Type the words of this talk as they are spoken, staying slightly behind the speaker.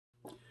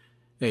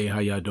Hey, how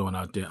y'all doing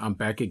out there? I'm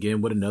back again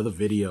with another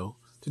video.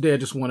 Today I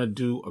just want to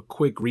do a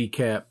quick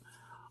recap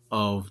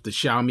of the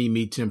Xiaomi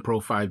Mi 10 Pro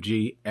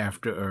 5G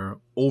after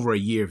over a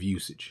year of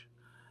usage.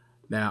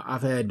 Now,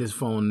 I've had this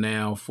phone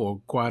now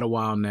for quite a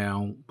while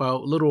now,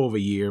 about a little over a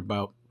year,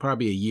 about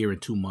probably a year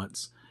and 2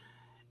 months.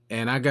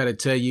 And I got to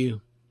tell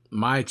you,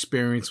 my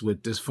experience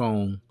with this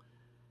phone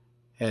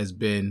has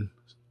been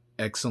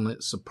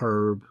excellent,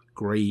 superb,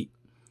 great.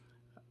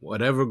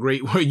 Whatever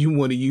great word you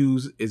want to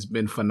use, it's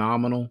been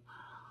phenomenal.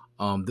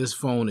 This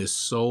phone is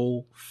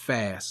so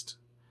fast,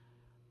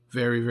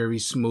 very, very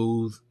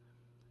smooth,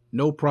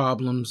 no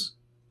problems.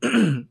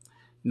 The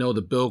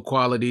build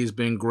quality has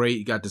been great.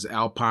 You got this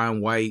Alpine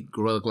white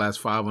Gorilla Glass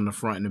 5 on the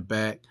front and the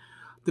back.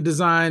 The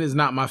design is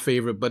not my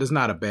favorite, but it's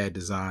not a bad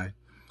design.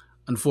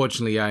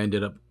 Unfortunately, I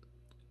ended up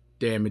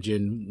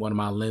damaging one of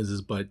my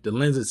lenses, but the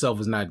lens itself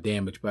is not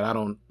damaged, but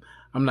I'm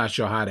not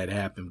sure how that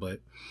happened, but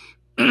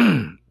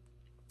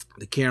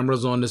the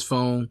cameras on this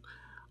phone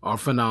are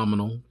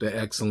phenomenal. They're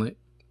excellent.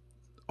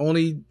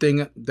 Only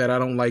thing that I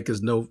don't like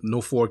is no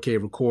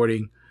 4K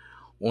recording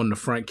on the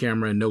front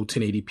camera and no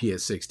 1080p at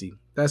 60.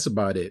 That's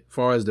about it. As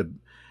far as the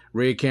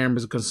rear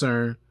cameras are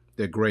concerned,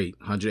 they're great.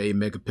 108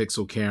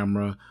 megapixel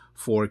camera,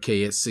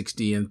 4K at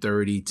 60 and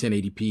 30,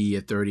 1080p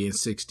at 30 and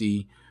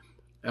 60.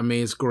 I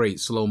mean, it's great.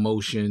 Slow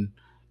motion.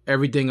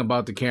 Everything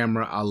about the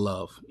camera I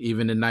love.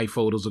 Even the night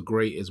photos are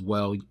great as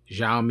well.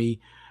 Xiaomi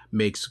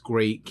makes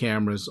great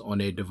cameras on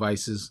their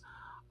devices.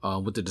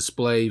 With the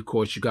display, of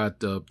course, you got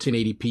the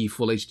 1080p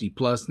Full HD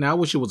Plus. Now, I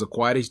wish it was a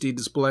Quad HD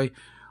display,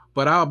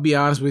 but I'll be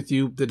honest with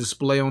you, the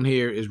display on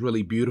here is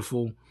really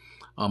beautiful.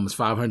 It's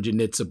 500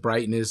 nits of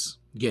brightness,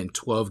 getting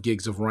 12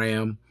 gigs of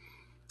RAM,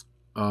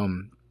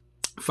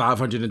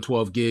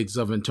 512 gigs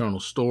of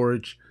internal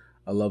storage.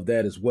 I love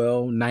that as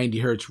well. 90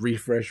 hertz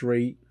refresh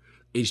rate,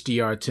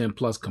 HDR10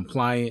 plus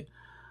compliant.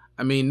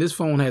 I mean, this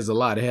phone has a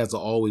lot. It has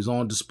an always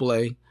on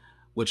display,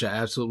 which I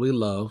absolutely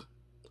love.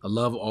 I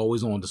love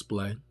always on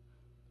display.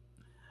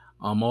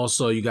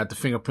 Also, you got the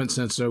fingerprint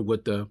sensor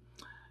with the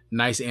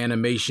nice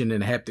animation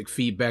and haptic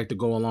feedback to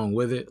go along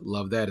with it.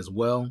 Love that as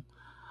well.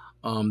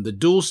 The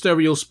dual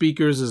stereo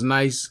speakers is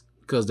nice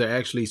because they're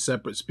actually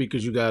separate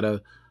speakers. You got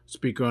a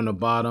speaker on the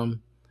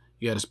bottom,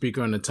 you got a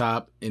speaker on the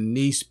top, and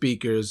these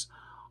speakers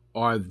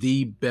are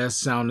the best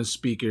sounding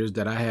speakers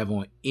that I have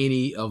on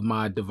any of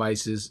my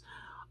devices.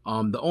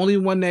 The only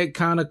one that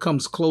kind of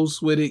comes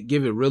close with it,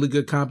 give it really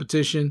good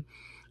competition,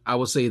 I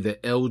would say the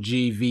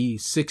LG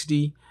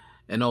V60.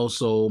 And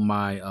also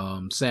my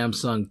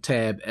Samsung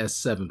Tab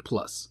S7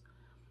 Plus.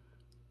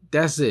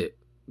 That's it.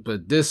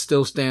 But this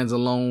still stands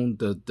alone.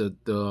 The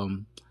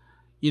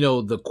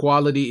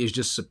quality is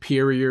just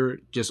superior.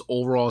 Just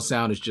overall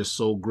sound is just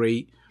so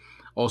great.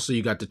 Also,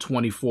 you got the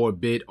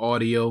 24-bit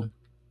audio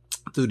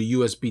through the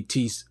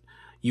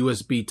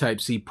USB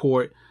Type-C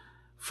port.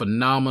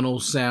 Phenomenal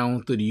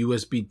sound through the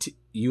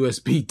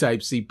USB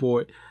Type-C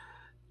port.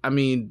 I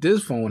mean,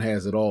 this phone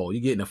has it all.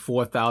 You're getting a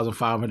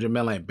 4,500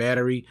 milliamp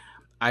battery.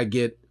 I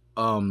get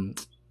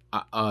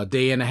a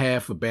day and a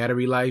half of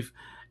battery life.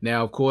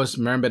 Now, of course,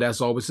 remember, that's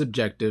always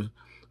subjective,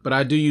 but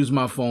I do use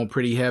my phone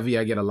pretty heavy.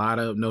 I get a lot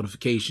of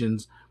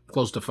notifications,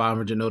 close to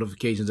 500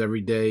 notifications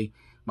every day.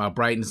 My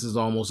brightness is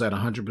almost at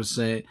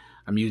 100%.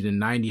 I'm using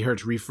 90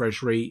 hertz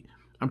refresh rate.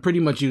 I'm pretty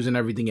much using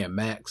everything at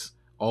max,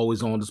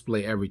 always on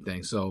display,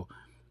 everything. So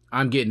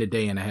I'm getting a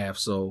day and a half.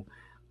 So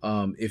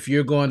if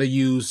you're going to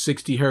use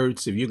 60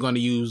 hertz, if you're going to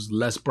use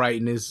less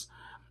brightness,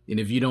 and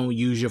if you don't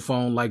use your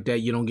phone like that,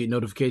 you don't get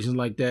notifications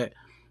like that,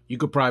 you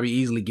could probably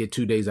easily get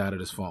 2 days out of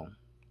this phone.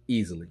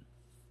 Easily.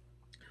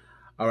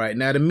 All right.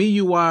 Now, the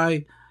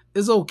MIUI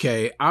is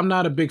okay. I'm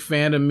not a big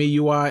fan of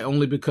MIUI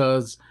only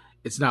because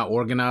it's not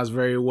organized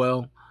very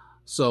well.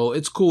 So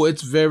it's cool.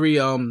 It's very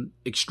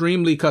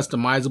extremely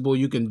customizable.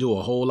 You can do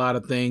a whole lot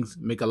of things,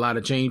 make a lot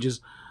of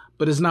changes,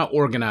 but it's not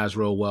organized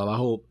real well. I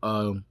hope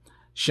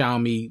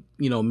Xiaomi,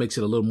 makes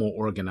it a little more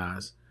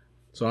organized.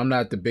 So I'm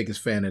not the biggest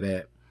fan of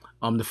that.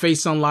 The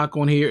face unlock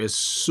on here is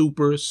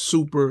super,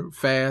 super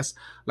fast.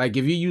 Like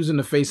if you're using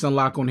the face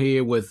unlock on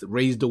here with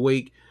raised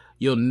awake,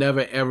 you'll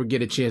never ever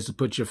get a chance to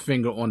put your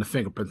finger on the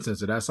fingerprint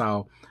sensor. That's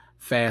how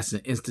fast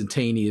and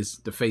instantaneous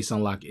the face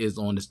unlock is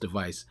on this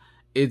device.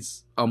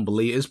 It's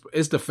unbelievable.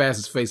 It's the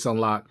fastest face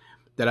unlock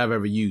that I've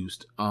ever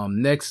used.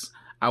 Next,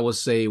 I would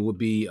say would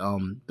be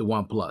the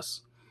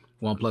OnePlus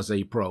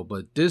 8 Pro.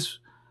 But this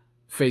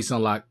face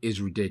unlock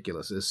is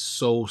ridiculous. It's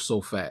so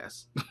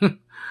fast.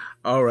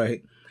 All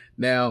right.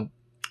 Now,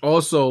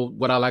 also,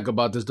 what I like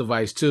about this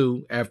device,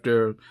 too,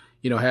 after,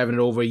 having it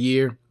over a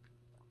year,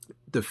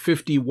 the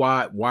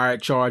 50-watt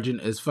wired charging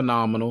is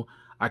phenomenal.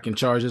 I can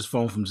charge this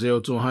phone from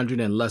 0 to 100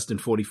 in less than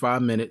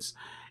 45 minutes.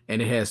 And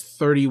it has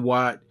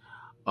 30-watt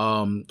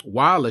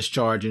wireless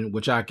charging,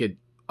 which I could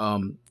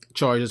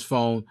charge this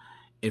phone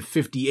in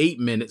 58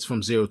 minutes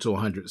from 0 to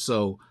 100.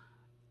 So,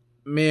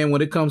 man,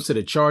 when it comes to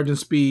the charging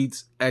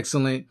speeds,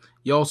 excellent.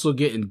 You're also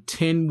getting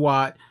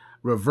 10-watt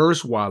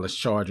reverse wireless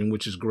charging,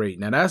 which is great.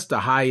 Now, that's the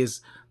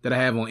highest that I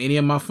have on any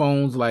of my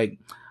phones. Like,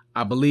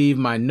 I believe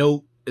my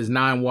Note is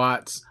 9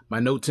 watts, my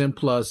Note 10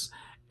 Plus,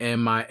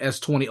 and my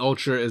S20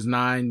 Ultra is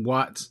 9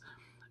 watts.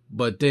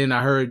 But then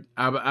I heard,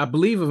 I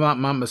believe if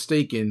I'm not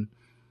mistaken,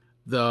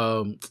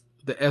 the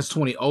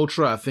S20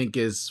 Ultra I think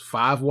is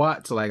 5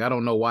 watts. Like I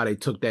don't know why they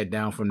took that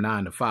down from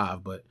 9 to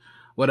 5, but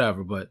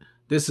whatever. But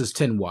this is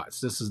 10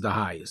 watts. This is the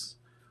highest.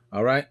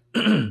 All right.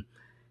 Of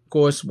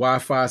course,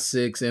 Wi-Fi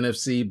 6,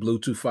 NFC,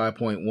 Bluetooth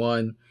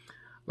 5.1.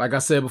 Like I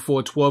said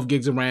before, 12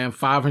 gigs of RAM,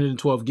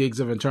 512 gigs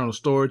of internal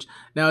storage.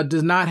 Now, it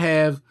does not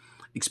have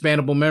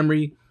expandable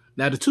memory.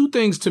 Now, the two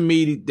things to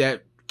me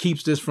that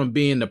keeps this from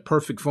being the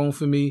perfect phone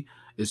for me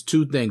is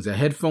two things: a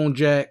headphone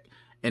jack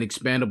and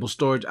expandable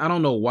storage. I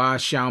don't know why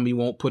Xiaomi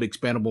won't put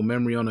expandable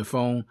memory on the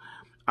phone.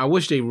 I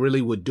wish they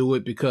really would do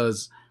it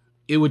because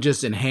it would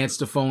just enhance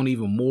the phone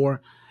even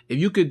more. If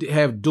you could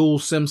have dual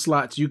SIM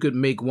slots, you could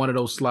make one of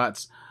those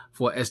slots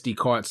for an SD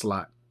card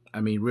slot.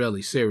 I mean,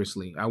 really,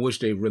 seriously, I wish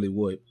they really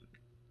would.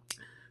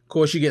 Of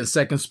course, you're getting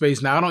second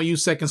space. Now, I don't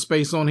use second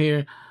space on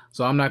here,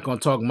 so I'm not going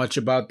to talk much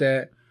about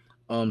that.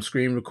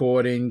 Screen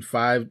recording,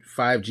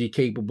 5G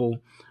capable.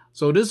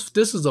 So this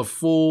is a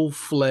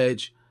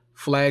full-fledged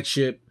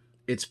flagship.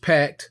 It's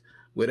packed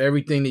with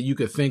everything that you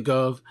could think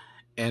of.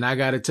 And I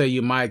got to tell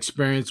you, my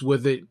experience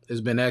with it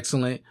has been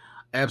excellent.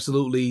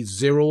 Absolutely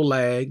zero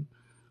lag.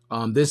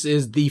 This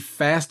is the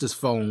fastest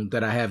phone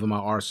that I have in my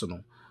arsenal.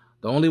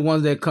 The only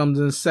one that comes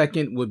in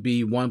second would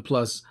be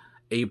OnePlus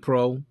 8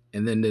 Pro.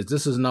 And then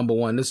this is number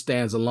one. This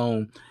stands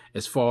alone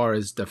as far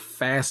as the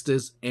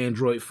fastest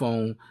Android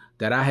phone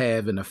that I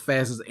have and the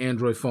fastest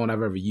Android phone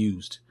I've ever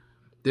used.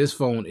 This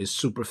phone is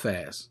super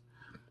fast.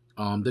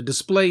 The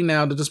display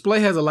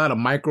has a lot of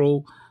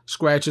micro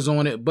scratches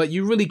on it, but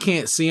you really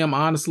can't see them,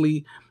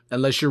 honestly,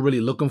 unless you're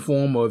really looking for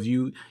them, or if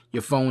your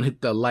phone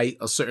hit the light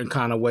a certain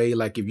kind of way.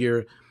 Like if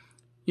you're,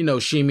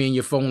 shimmying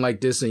your phone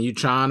like this and you're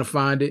trying to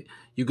find it,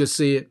 you could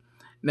see it.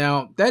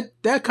 Now,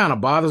 that kind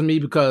of bothers me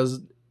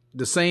because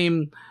the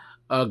same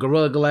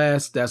Gorilla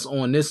Glass that's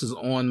on this is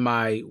on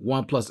my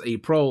OnePlus 8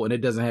 Pro, and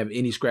it doesn't have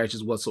any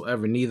scratches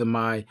whatsoever, neither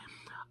my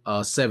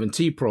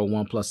 7T Pro,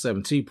 OnePlus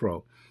 7T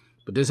Pro.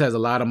 But this has a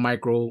lot of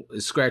micro,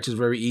 it scratches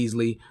very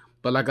easily.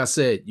 But like I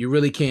said, you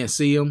really can't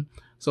see them,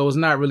 so it's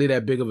not really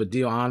that big of a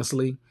deal,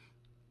 honestly.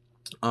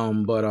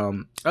 But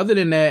other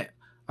than that,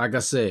 like I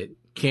said,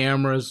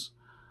 cameras,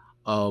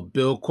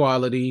 build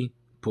quality,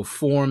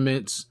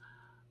 performance,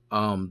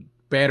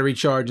 battery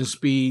charging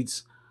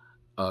speeds,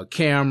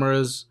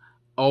 cameras,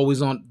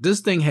 always on. This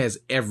thing has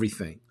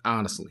everything,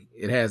 honestly.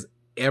 It has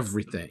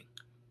everything.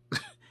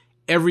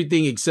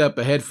 Everything except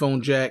a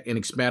headphone jack and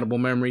expandable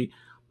memory,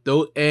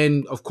 though,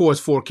 and of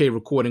course 4K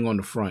recording on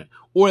the front,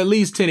 or at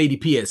least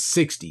 1080p at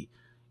 60.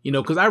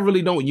 Because I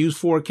really don't use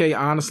 4K,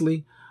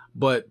 honestly,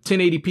 but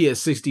 1080p at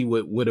 60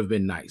 would have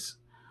been nice.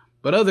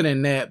 But other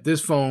than that,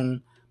 this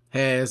phone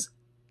has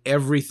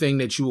everything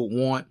that you would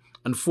want.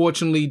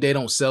 Unfortunately, they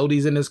don't sell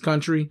these in this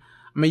country.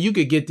 I mean, you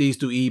could get these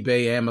through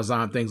eBay,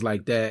 Amazon, things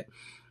like that.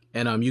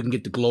 And you can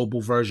get the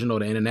global version or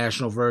the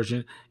international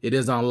version. It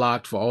is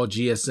unlocked for all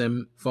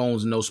GSM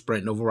phones, no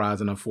Sprint, no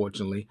Verizon,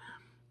 unfortunately.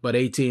 But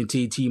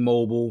AT&T,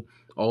 T-Mobile,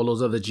 all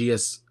those other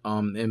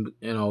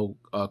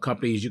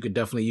companies, you could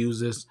definitely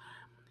use this.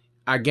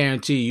 I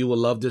guarantee you will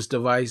love this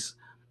device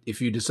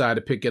if you decide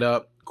to pick it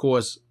up. Of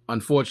course,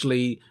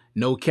 unfortunately,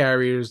 no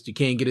carriers. You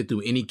can't get it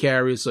through any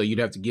carrier, so you'd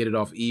have to get it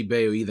off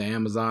eBay or either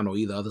Amazon or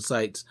either other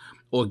sites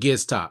or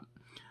Giztop.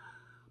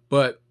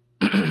 But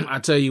I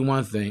tell you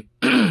one thing,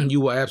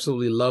 you will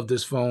absolutely love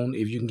this phone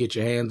if you can get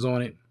your hands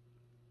on it.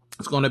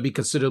 It's going to be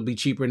considerably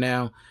cheaper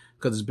now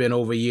because it's been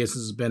over a year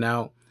since it's been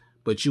out,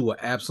 but you will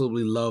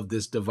absolutely love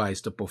this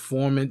device. The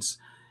performance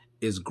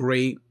is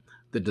great.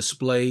 The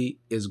display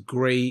is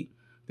great.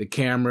 The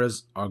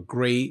cameras are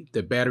great.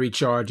 The battery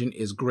charging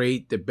is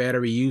great. The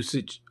battery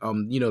usage,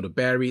 the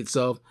battery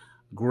itself,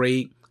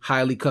 great.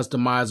 Highly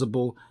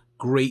customizable,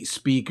 great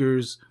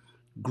speakers,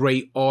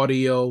 great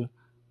audio.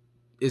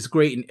 It's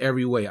great in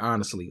every way,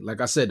 honestly. Like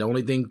I said, the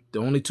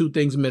only two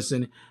things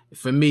missing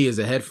for me is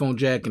a headphone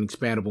jack and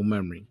expandable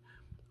memory.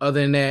 Other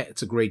than that,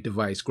 it's a great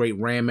device. Great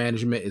RAM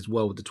management as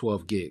well with the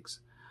 12 gigs.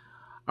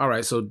 All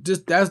right, so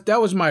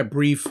that was my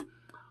brief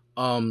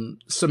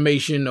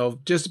summation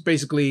of just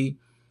basically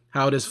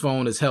how this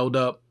phone has held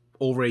up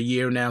over a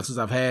year now since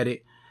I've had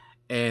it.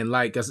 And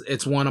like,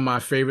 it's one of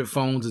my favorite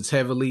phones. It's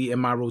heavily in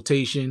my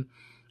rotation.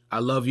 I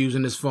love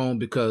using this phone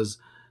because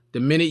the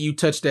minute you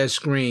touch that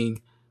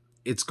screen,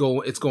 it's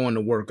going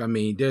to work. I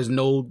mean, there's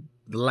no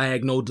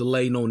lag, no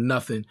delay, no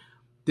nothing.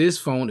 This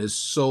phone is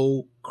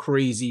so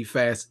crazy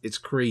fast. It's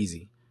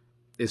crazy.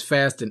 It's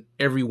fast in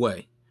every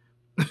way.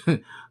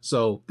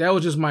 So that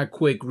was just my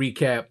quick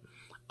recap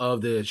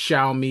of the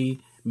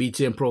Xiaomi Mi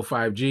 10 Pro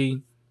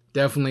 5G.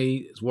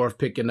 Definitely it's worth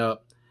picking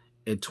up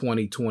in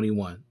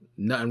 2021.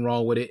 Nothing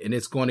wrong with it. And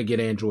it's going to get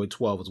Android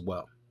 12 as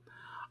well.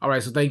 All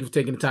right. So thank you for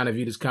taking the time to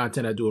view this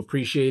content. I do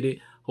appreciate it.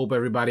 Hope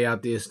everybody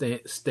out there is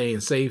staying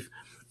safe.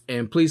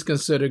 And please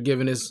consider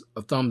giving this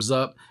a thumbs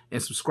up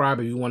and subscribe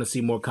if you want to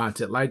see more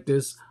content like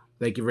this.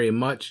 Thank you very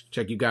much.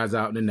 Check you guys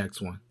out in the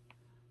next one.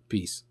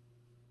 Peace.